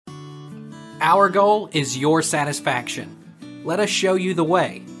Our goal is your satisfaction. Let us show you the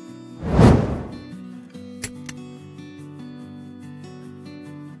way.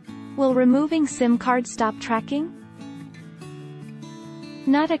 Will removing SIM card stop tracking?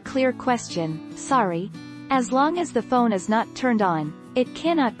 Not a clear question, sorry. As long as the phone is not turned on, it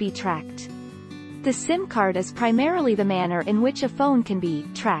cannot be tracked. The SIM card is primarily the manner in which a phone can be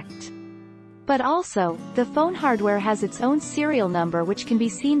tracked. But also, the phone hardware has its own serial number which can be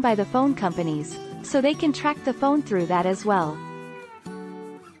seen by the phone companies, so they can track the phone through that as well.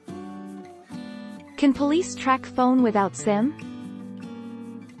 Can police track phone without SIM?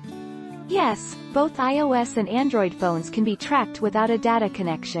 Yes, both iOS and Android phones can be tracked without a data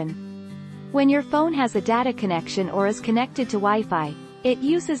connection. When your phone has a data connection or is connected to Wi-Fi, it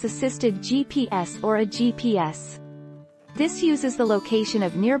uses assisted GPS or a GPS. This uses the location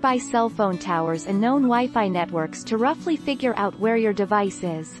of nearby cell phone towers and known Wi-Fi networks to roughly figure out where your device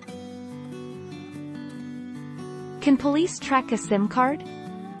is. Can police track a SIM card?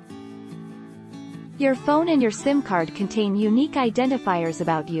 Your phone and your SIM card contain unique identifiers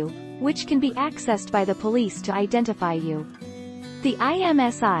about you, which can be accessed by the police to identify you. The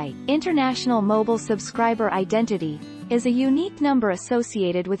IMSI, International Mobile Subscriber Identity, is a unique number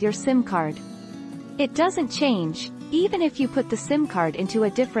associated with your SIM card. It doesn't change, even if you put the SIM card into a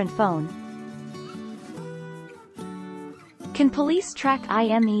different phone. Can police track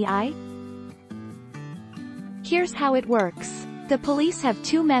IMEI? Here's how it works. The police have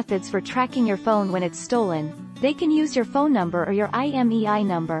two methods for tracking your phone when it's stolen. They can use your phone number or your IMEI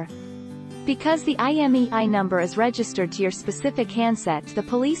number. Because the IMEI number is registered to your specific handset, the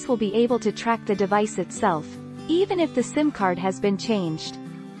police will be able to track the device itself, even if the SIM card has been changed.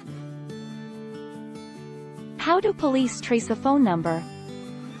 How do police trace a phone number?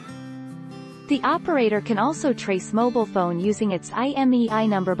 The operator can also trace mobile phone using its IMEI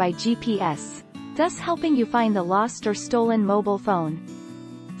number by GPS, thus helping you find the lost or stolen mobile phone.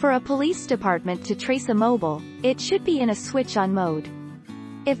 For a police department to trace a mobile, it should be in a switch-on mode.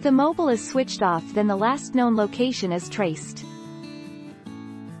 If the mobile is switched off, then the last known location is traced.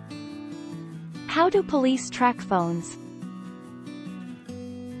 How do police track phones?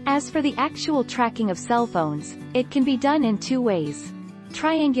 As for the actual tracking of cell phones, it can be done in two ways.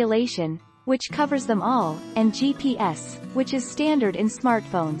 Triangulation, which covers them all, and GPS, which is standard in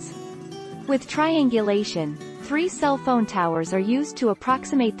smartphones. With triangulation, 3 cell phone towers are used to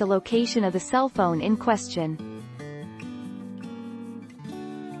approximate the location of the cell phone in question.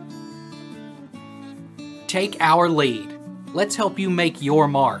 Take our lead. Let's help you make your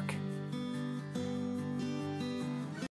mark.